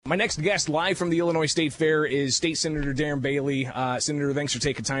My next guest live from the Illinois State Fair is State Senator Darren Bailey. Senator, thanks for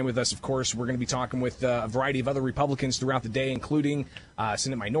taking time with us. Of course, we're going to be talking with a variety of other Republicans throughout the day, including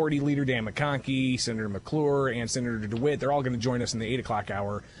Senate Minority Leader Dan McConkey, Senator McClure, and Senator DeWitt. They're all going to join us in the 8 o'clock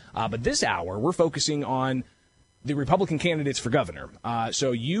hour. But this hour, we're focusing on the Republican candidates for governor.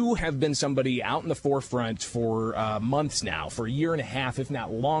 So you have been somebody out in the forefront for months now, for a year and a half, if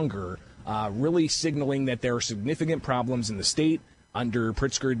not longer, really signaling that there are significant problems in the state under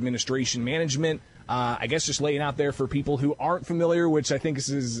Pritzker administration management. I guess just laying out there for people who aren't familiar, which I think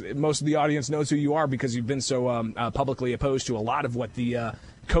is most of the audience knows who you are because you've been so publicly opposed to a lot of what the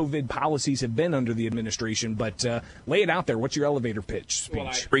COVID policies have been under the administration. But lay it out there. What's your elevator pitch speech? Well,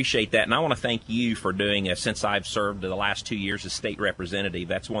 I appreciate that. And I want to thank you for doing it. Since I've served the last 2 years as state representative,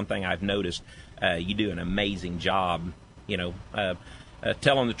 that's one thing I've noticed. You do an amazing job,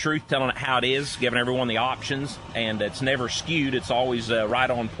 telling the truth, telling it how it is, giving everyone the options, and it's never skewed. It's always right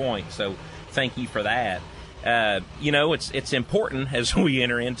on point. So thank you for that. It's important as we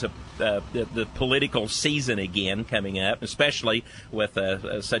enter into the political season again coming up, especially with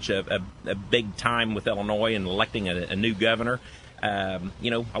such a big time with Illinois and electing a new governor. A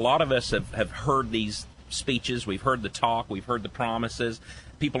lot of us have heard these speeches. We've heard the talk. We've heard the promises.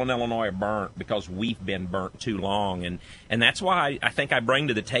 People in Illinois are burnt because we've been burnt too long. And that's why I think I bring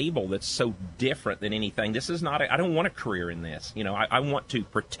to the table that's so different than anything. This is not I don't want a career in this. I want to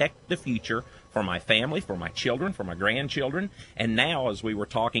protect the future for my family, for my children, for my grandchildren. And now, as we were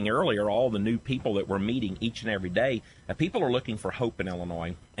talking earlier, all the new people that we're meeting each and every day, people are looking for hope in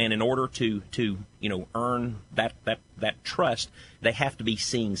Illinois. And in order to earn that trust, they have to be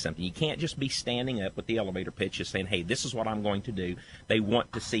seeing something. You can't just be standing up with the elevator pitch and saying, hey, this is what I'm going to do. They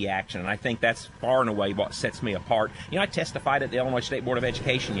want to see action. And I think that's far and away what sets me apart. I testified at the Illinois State Board of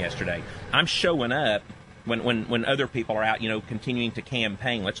Education yesterday. I'm showing up when other people are out, continuing to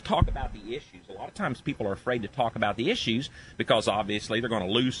campaign. Let's talk about the issues. A lot of times people are afraid to talk about the issues because obviously they're going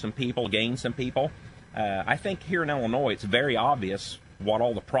to lose some people, gain some people. I think here in Illinois it's very obvious what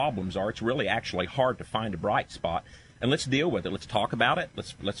all the problems are. It's really actually hard to find a bright spot. And let's deal with it. Let's talk about it.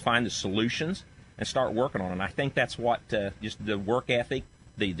 Let's find the solutions and start working on it. And I think that's what just the work ethic,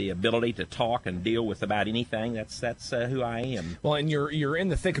 the ability to talk and deal with about anything, that's who I am. Well, and you're in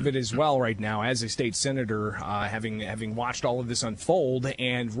the thick of it as well right now as a state senator, having watched all of this unfold.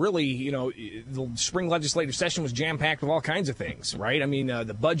 And really, the spring legislative session was jam-packed with all kinds of things, right? I mean,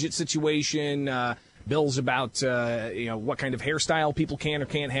 the budget situation, bills about what kind of hairstyle people can or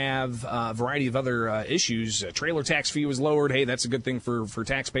can't have, a variety of other issues. Trailer tax fee was lowered. Hey, that's a good thing for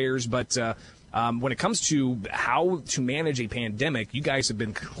taxpayers. But when it comes to how to manage a pandemic, you guys have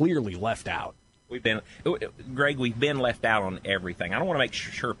been clearly left out. Greg, we've been left out on everything. I don't want to make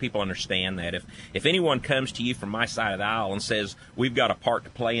sure people understand that. If anyone comes to you from my side of the aisle and says we've got a part to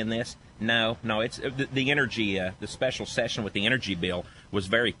play in this, no, it's the energy. The special session with the energy bill was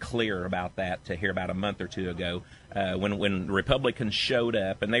very clear about that here about a month or two ago when Republicans showed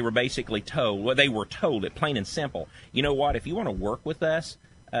up and they were basically told, it plain and simple. You know what? If you want to work with us,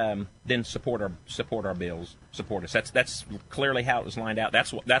 then support our bills, support us. That's clearly how it was lined out.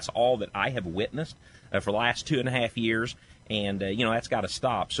 That's all that I have witnessed for the last 2.5 years, and that's got to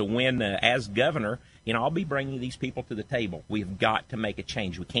stop. So when as governor, I'll be bringing these people to the table. We've got to make a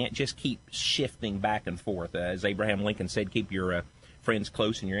change. We can't just keep shifting back and forth. As Abraham Lincoln said, keep your friends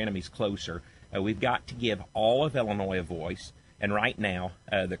close and your enemies closer. We've got to give all of Illinois a voice. And right now,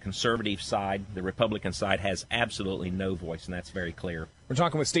 the conservative side, the Republican side, has absolutely no voice, and that's very clear. We're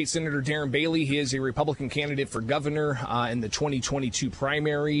talking with State Senator Darren Bailey. He is a Republican candidate for governor in the 2022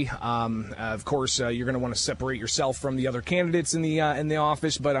 primary. Of course, you're going to want to separate yourself from the other candidates in the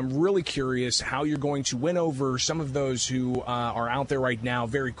office, but I'm really curious how you're going to win over some of those who are out there right now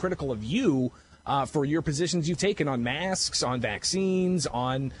very critical of you for your positions you've taken on masks, on vaccines,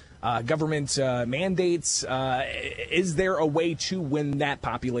 on government mandates. Is there a way to win that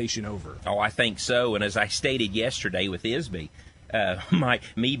population over? Oh, I think so. And as I stated yesterday with ISBE,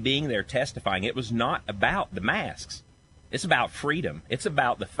 me being there testifying, it was not about the masks. It's about freedom. It's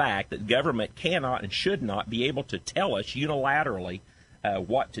about the fact that government cannot and should not be able to tell us unilaterally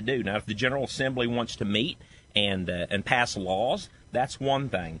what to do. Now, if the General Assembly wants to meet and pass laws, that's one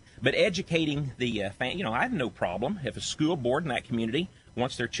thing. But educating the I have no problem if a school board in that community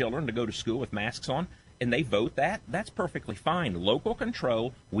wants their children to go to school with masks on and they vote that's perfectly fine. Local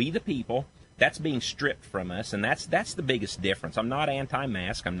control, we the people, that's being stripped from us, and that's the biggest difference. I'm not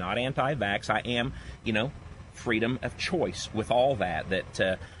anti-mask. I'm not anti-vax. I am, freedom of choice with all that.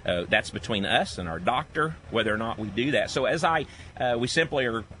 That's between us and our doctor, whether or not we do that. So as we simply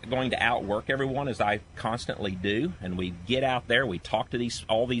are going to outwork everyone, as I constantly do, and we get out there, we talk to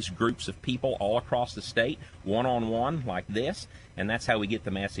all these groups of people all across the state, one-on-one like this, and that's how we get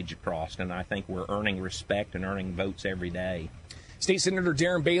the message across. And I think we're earning respect and earning votes every day. State Senator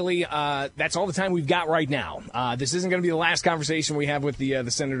Darren Bailey, that's all the time we've got right now. This isn't going to be the last conversation we have with the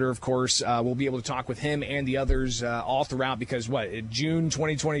senator, of course. We'll be able to talk with him and the others all throughout because, June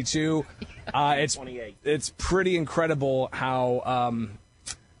 2022? It's pretty incredible how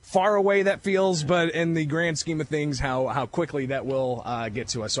far away that feels, but in the grand scheme of things, how quickly that will get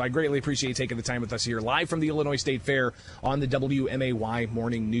to us. So I greatly appreciate you taking the time with us here live from the Illinois State Fair on the WMAY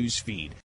Morning News Feed.